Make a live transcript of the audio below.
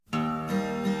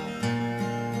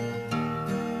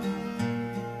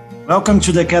Welcome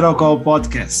to the Cattle Call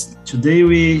podcast. Today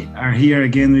we are here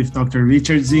again with Dr.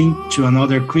 Richard Zink to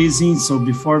another quizzing. So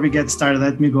before we get started,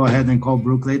 let me go ahead and call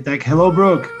Brooke Latek. Hello,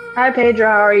 Brooke. Hi, Pedro.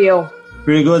 How are you?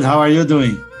 Pretty good. How are you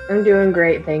doing? I'm doing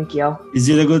great, thank you. Is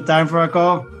it a good time for a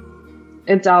call?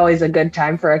 It's always a good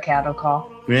time for a cattle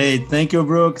call. Great. Thank you,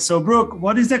 Brooke. So, Brooke,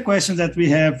 what is the question that we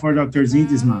have for Dr.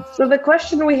 Zink this month? So the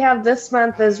question we have this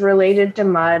month is related to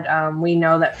mud. We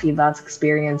know that feedlots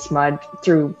experience mud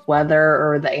through weather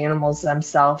or the animals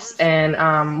themselves.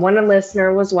 And one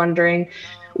listener was wondering,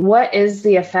 what is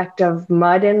the effect of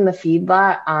mud in the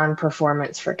feedlot on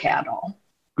performance for cattle?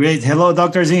 Great. Hello,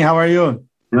 Dr. Zink. How are you?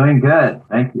 Doing good.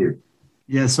 Thank you.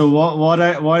 Yeah, so what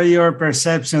are your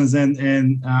perceptions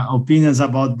and opinions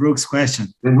about Brooke's question?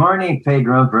 Good morning,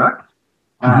 Pedro, Brooke.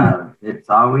 It's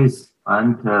always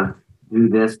fun to do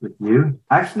this with you.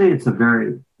 Actually, it's a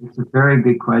very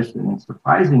good question, and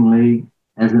surprisingly,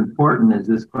 as important as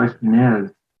this question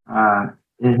is,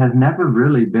 it has never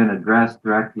really been addressed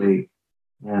directly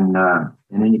in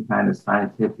any kind of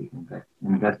scientific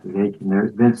investigation.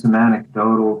 There's been some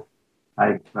anecdotal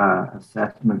type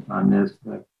assessments on this,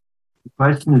 but the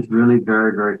question is really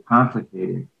very, very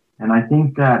complicated. And I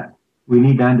think that we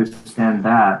need to understand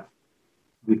that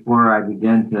before I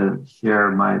begin to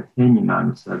share my opinion on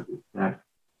the subject, that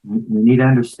we need to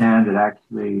understand that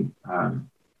actually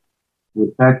the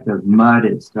effect of mud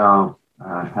itself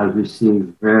has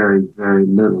received very, very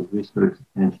little research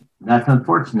attention. That's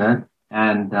unfortunate.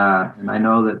 And I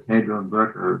know that Pedro and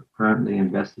Brooke are currently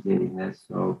investigating this.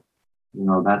 So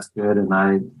that's good, and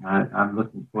I'm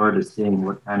looking forward to seeing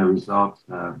what kind of results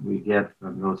we get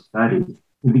from those studies.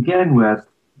 To begin with,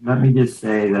 let me just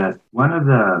say that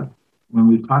when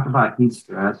we talk about heat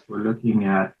stress, we're looking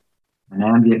at an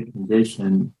ambient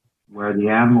condition where the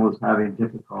animal is having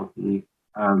difficulty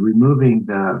removing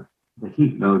the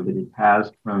heat load that it has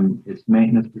from its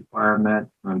maintenance requirement,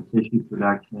 from tissue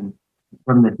production,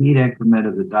 from the heat increment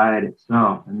of the diet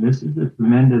itself. And this is a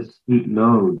tremendous heat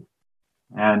load.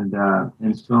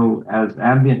 And so as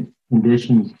ambient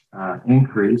conditions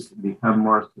increase, become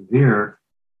more severe,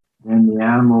 then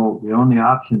the only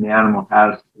option the animal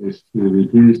has is to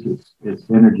reduce its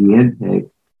energy intake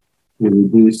to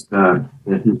reduce the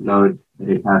heat load that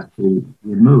it has to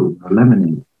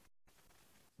eliminate.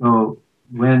 So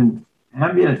when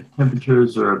ambient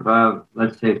temperatures are above,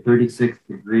 let's say 36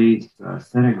 degrees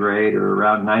centigrade or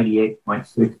around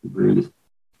 98.6 degrees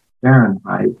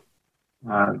Fahrenheit,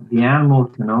 the animal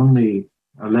can only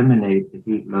eliminate the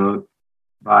heat load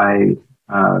by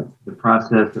the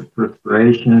process of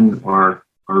perspiration or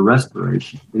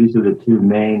respiration. These are the two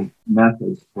main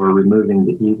methods for removing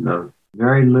the heat load.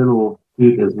 Very little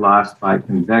heat is lost by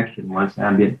convection once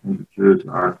ambient temperatures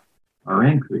are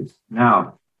increased.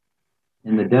 Now,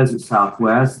 in the desert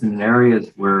Southwest and in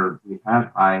areas where we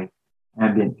have high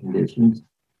ambient conditions,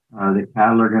 the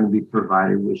cattle are going to be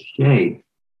provided with shade.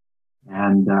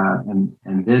 And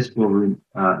this will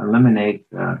eliminate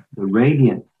the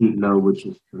radiant heat load, which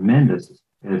is tremendous.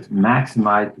 It's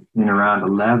maximized between around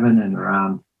 11 and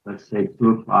around, let's say,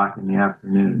 2 o'clock in the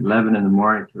afternoon, 11 in the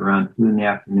morning to around 2 in the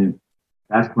afternoon.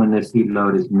 That's when this heat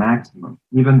load is maximum.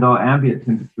 Even though ambient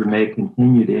temperature may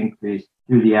continue to increase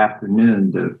through the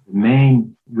afternoon, the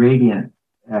main radiant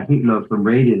heat load from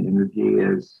radiant energy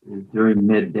is during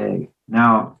midday.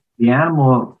 Now,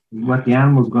 what the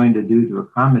animal is going to do to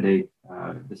accommodate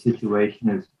the situation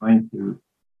is going to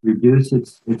reduce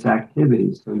its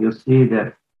activities. So you'll see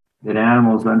that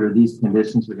animals under these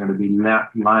conditions are going to be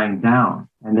lying down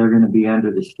and they're going to be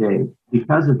under the shade.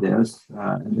 Because of this,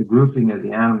 and the grouping of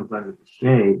the animals under the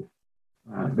shade,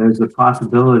 there's a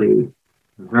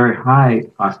very high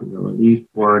possibility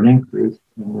for an increase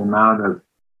in the amount of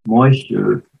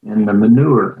moisture in the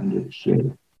manure under the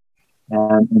shade.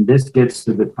 And this gets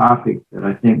to the topic that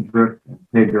I think Brooke and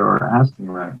Pedro are asking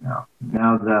right now.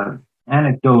 Now, the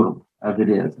anecdotal as it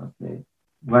is, okay,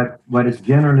 what is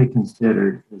generally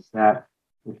considered is that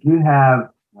if you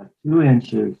have 2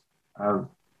 inches or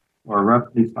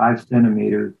roughly 5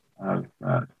 centimeters of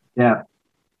depth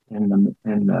in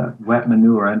the wet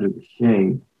manure under the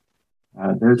shade,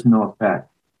 there's no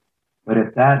effect. But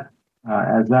if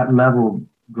as that level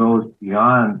goes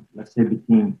beyond, let's say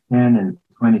between 10 and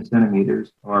 20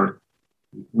 centimeters or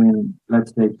between,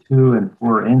 let's say, 2 and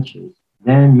 4 inches,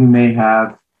 then you may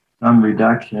have some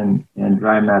reduction in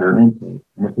dry matter intake.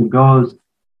 And if it goes,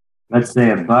 let's say,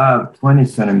 above 20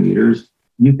 centimeters,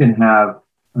 you can have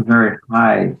a very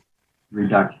high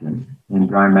reduction in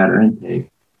dry matter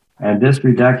intake. And this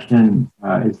reduction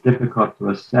is difficult to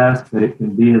assess, but it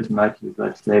can be as much as,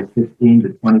 let's say, 15 to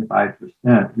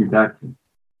 25% reduction.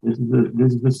 This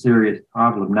is a serious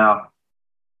problem. Now,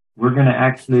 we're going to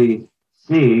actually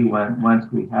see once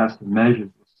we have some measures,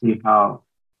 we'll see how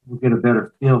we'll get a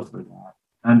better feel for that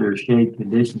under shade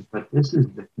conditions. But this is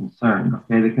the concern.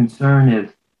 Okay, the concern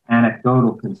is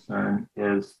anecdotal concern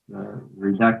is the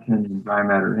reduction in dry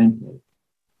matter intake.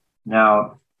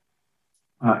 Now,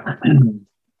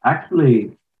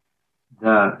 actually,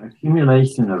 the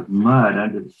accumulation of mud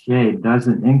under the shade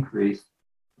doesn't increase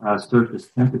surface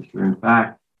temperature. In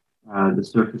fact, the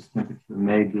surface temperature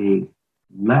may be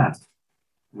less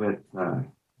with the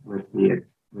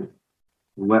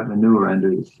wet manure under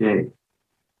the shade.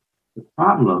 The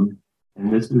problem,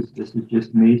 and this is just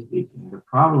me speaking, the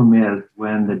problem is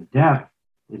when the depth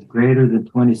is greater than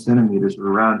 20 centimeters or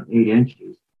around 8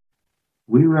 inches,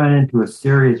 we run into a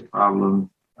serious problem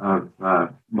of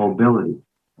mobility.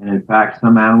 And in fact,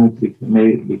 some animals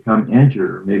may become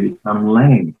injured or may become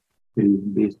lame. Could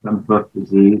even be some hoof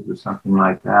disease or something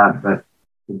like that. But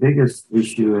the biggest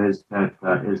issue is that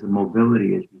is the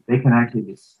mobility issue. They can actually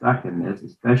get stuck in this,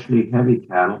 especially heavy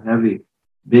cattle,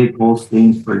 big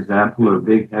Holsteins, for example, or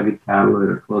big heavy cattle that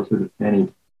are closer to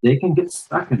finish. They can get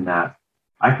stuck in that.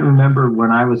 I can remember when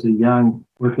I was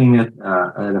working at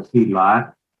a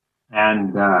feedlot,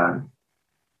 and I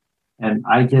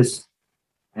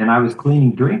was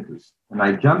cleaning drinkers, and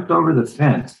I jumped over the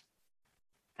fence,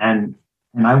 and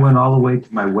I went all the way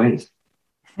to my waist.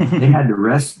 They had to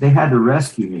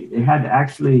rescue me. They had to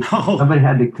actually, somebody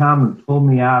had to come and pull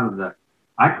me out of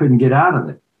I couldn't get out of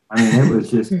it. I mean, it was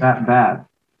just that bad.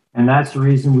 And that's the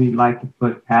reason we like to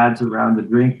put pads around the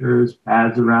drinkers,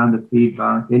 pads around the feed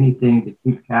bunk, anything to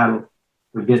keep cattle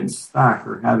from getting stuck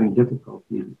or having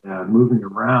difficulty moving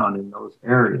around in those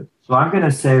areas. So I'm going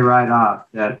to say right off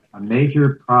that a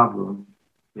major problem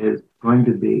is going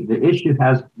to be, the issue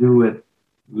has to do with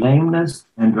lameness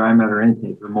and dry matter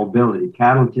intake or mobility.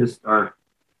 Cattle just are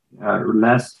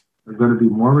going to be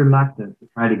more reluctant to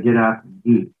try to get out and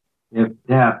eat if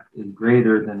depth is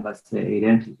greater than, let's say, 8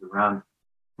 inches, around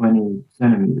 20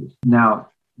 centimeters. Now,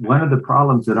 one of the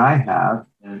problems that I have,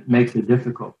 and it makes it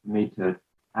difficult for me to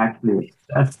actually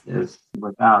assess this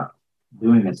without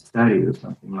doing a study or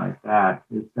something like that,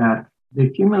 is that the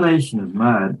accumulation of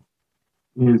mud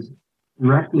is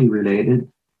directly related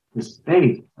to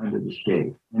space under the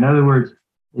shade. In other words,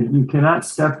 if you cannot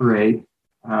separate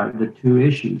the two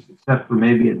issues, except for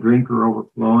maybe a drinker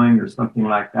overflowing or something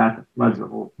like that floods the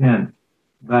whole pen.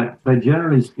 But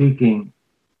generally speaking,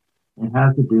 it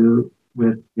has to do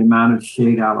with the amount of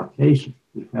shade allocation,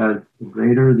 because the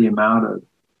greater the amount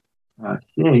of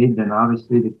shade, then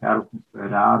obviously the cattle can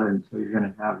spread out, and so you're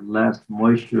going to have less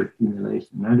moisture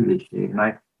accumulation under the shade.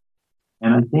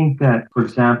 And I think that, for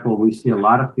example, we see a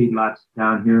lot of feedlots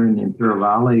down here in the Imperial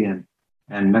Valley and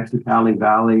Mexicali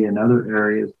Valley and other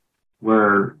areas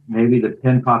where maybe the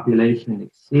pen population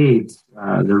exceeds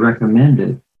the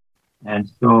recommended. And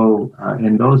so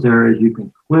in those areas, you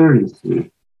can clearly see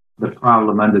the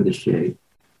problem under the shade.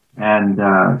 And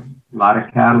a lot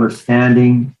of cattle are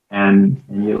standing, and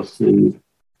you'll see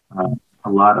a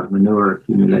lot of manure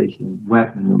accumulation,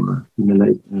 wet manure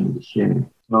accumulation under the shade.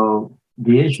 So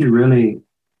the issue really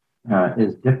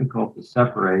is difficult to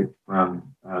separate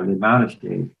from the amount of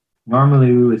shade.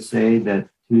 Normally, we would say that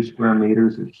 2 square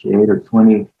meters of shade, or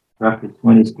roughly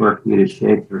 20 square feet of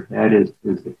shade per head is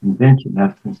the convention.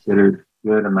 That's considered a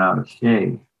good amount of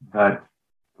shade. But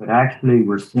actually,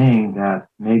 we're seeing that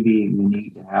maybe we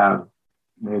need to have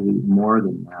maybe more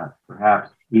than that, perhaps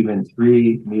even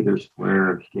 3 meters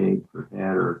square of shade per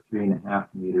head, or 3.5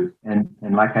 meters. And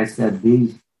like I said,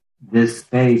 this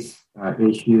space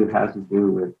issue has to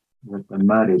do with the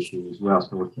mud issue as well.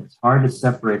 So it's hard to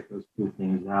separate those two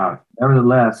things out.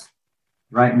 Nevertheless,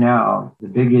 right now, the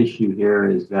big issue here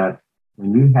is that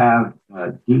when you have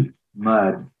deep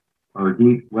mud or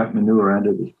deep wet manure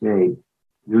under the shade,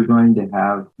 you're going to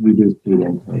have reduced feed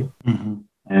intake. Mm-hmm.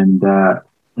 And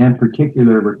in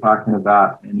particular, we're talking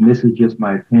about, and this is just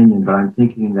my opinion, but I'm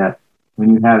thinking that when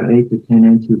you have 8 to 10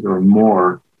 inches or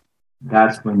more,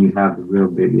 that's when you have the real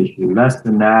big issue. Less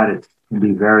than that, it can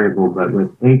be variable, but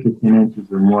with 8 to 10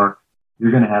 inches or more,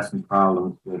 you're going to have some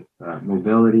problems with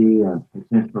mobility and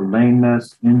potential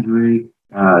lameness, injury,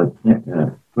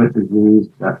 foot disease,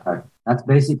 that type. That's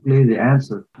basically the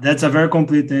answer. That's a very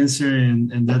complete answer,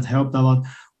 and that helped a lot.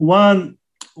 One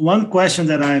question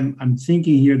that I'm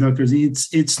thinking here, Dr. Z,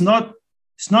 it's not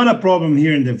a problem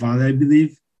here in the Valley, I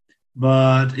believe,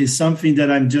 but it's something that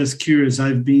I'm just curious.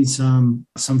 I've been some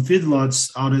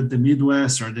feedlots out at the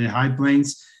Midwest or the High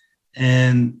Plains,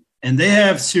 and they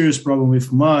have serious problem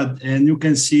with mud, and you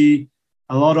can see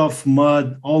a lot of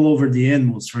mud all over the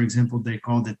animals. For example, they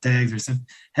call the tags or something.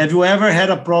 Have you ever had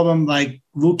a problem like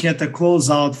looking at the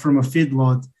closeout from a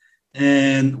feedlot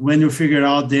And when you figure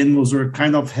out the animals were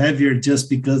kind of heavier just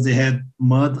because they had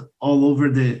mud all over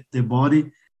the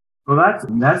body. Well,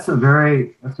 that's a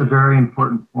very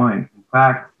important point. In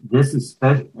fact, this is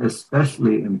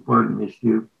especially important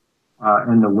issue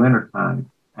in the wintertime.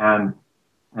 And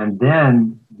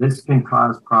then this can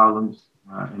cause problems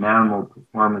in animal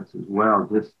performance as well.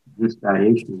 Just that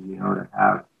issue, to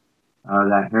have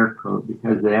that hair coat,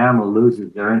 because the animal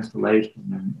loses their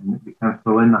insulation and it becomes,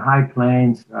 so in the high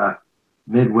plains,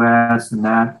 Midwest and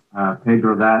that,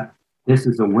 Pedro, this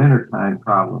is a wintertime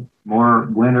problem, more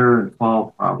winter and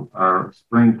fall problem or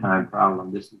springtime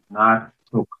problem. This is not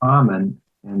so common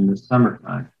in the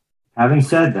summertime. Having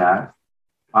said that,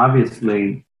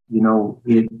 obviously,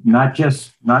 it not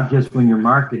just when you're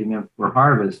marketing them for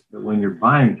harvest, but when you're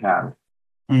buying cattle,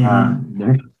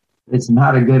 it's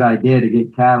not a good idea to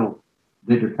get cattle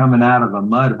that are coming out of a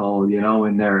mud hole, when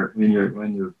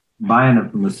you're buying them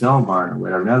from a sale barn or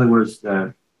whatever. In other words,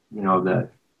 that you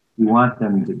want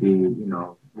them to be,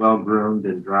 well groomed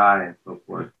and dry and so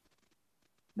forth.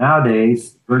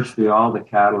 Nowadays, virtually all the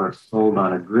cattle are sold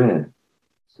on a grid,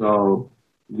 so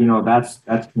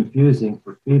that's confusing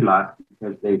for feedlots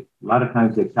because a lot of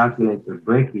times they calculate their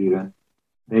break even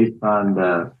based on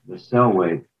the cell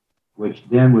weight, which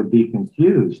then would be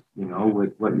confused,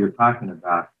 with what you're talking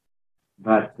about.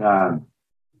 But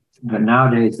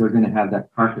nowadays they're going to have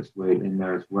that carcass weight in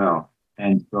there as well,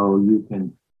 and so you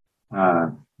can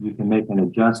make an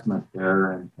adjustment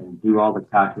there and do all the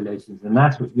calculations. And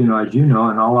that's what, as you know,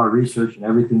 in all our research and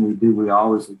everything we do, we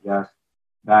always adjust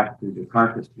back to the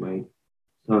carcass weight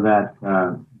so that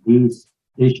these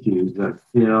issues of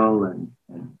fill and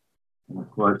of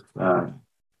course,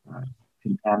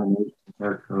 contamination,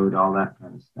 hair code, all that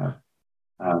kind of stuff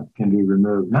can be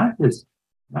removed. Not just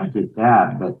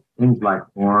that, but things like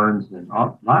horns and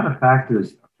a lot of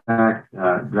factors affect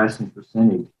dressing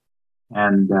percentage.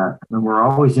 And we're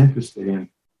always interested in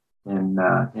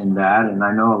that. And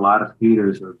I know a lot of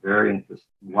feeders are very interested.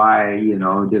 Why,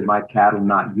 did my cattle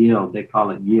not yield? They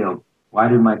call it yield. Why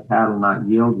did my cattle not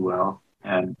yield well?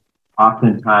 And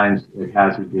oftentimes it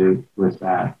has to do with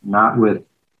that, not with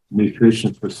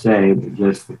nutrition per se, but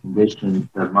just the conditions,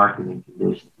 the marketing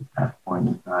conditions at that point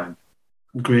in time.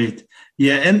 Great.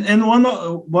 Yeah. And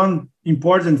one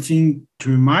important thing to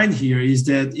remind here is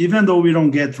that even though we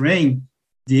don't get rain,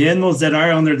 the animals that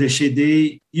are under the shade,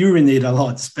 they urinate a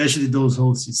lot, especially those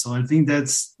Holsteins. So I think that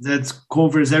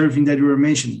covers everything that you were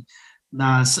mentioning.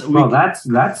 That's a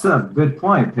good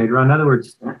point, Pedro. In other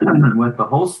words, with the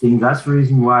Holstein, that's the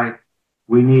reason why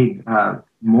we need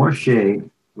more shade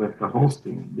with the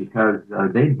Holstein, because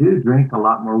they do drink a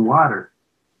lot more water.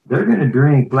 They're going to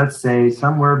drink, let's say,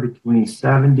 somewhere between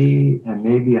 70 and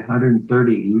maybe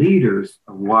 130 liters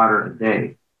of water a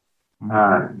day,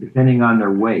 depending on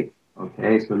their weight.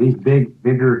 Okay, so these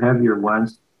bigger, heavier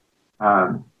ones,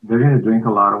 they're going to drink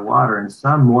a lot of water, and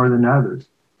some more than others.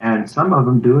 And some of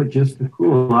them do it just to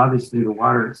cool. Obviously, the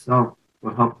water itself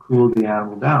will help cool the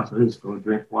animal down. So they just go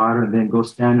drink water and then go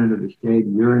stand under the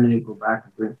shade, urinate, go back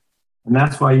and drink. And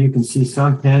that's why you can see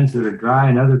some pens that are dry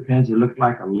and other pens that look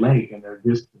like a lake, and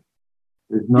there's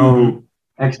no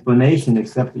explanation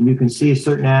except that you can see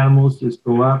certain animals just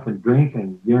go up and drink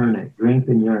and urinate, drink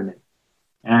and urinate.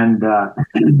 And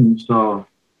so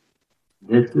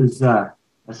this is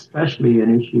especially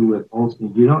an issue with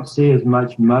Holsteins. You don't see as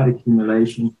much mud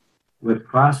accumulation with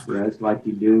crossbreds like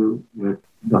you do with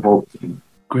the Holstein.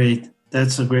 Great.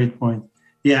 That's a great point.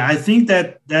 Yeah, I think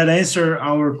that answers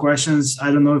our questions.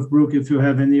 I don't know if Brooke, if you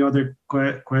have any other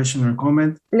question or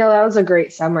comment. No, that was a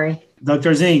great summary.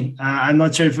 Dr. Zing, I'm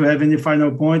not sure if you have any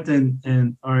final point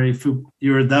or if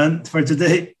you're done for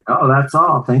today. Oh, that's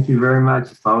all. Thank you very much.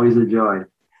 It's always a joy.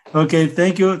 Okay,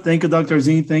 thank you. Thank you, Dr.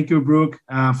 Zing. Thank you, Brooke,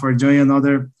 for joining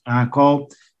another call.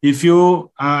 If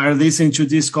you are listening to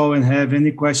this call and have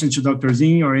any question to Dr.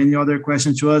 Zing or any other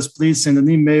question to us, please send an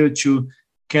email to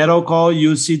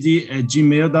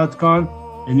cattlecallucd@gmail.com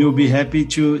and we'll be happy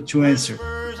to answer.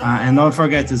 And don't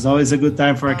forget, it's always a good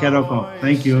time for a cattle call.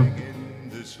 Thank you.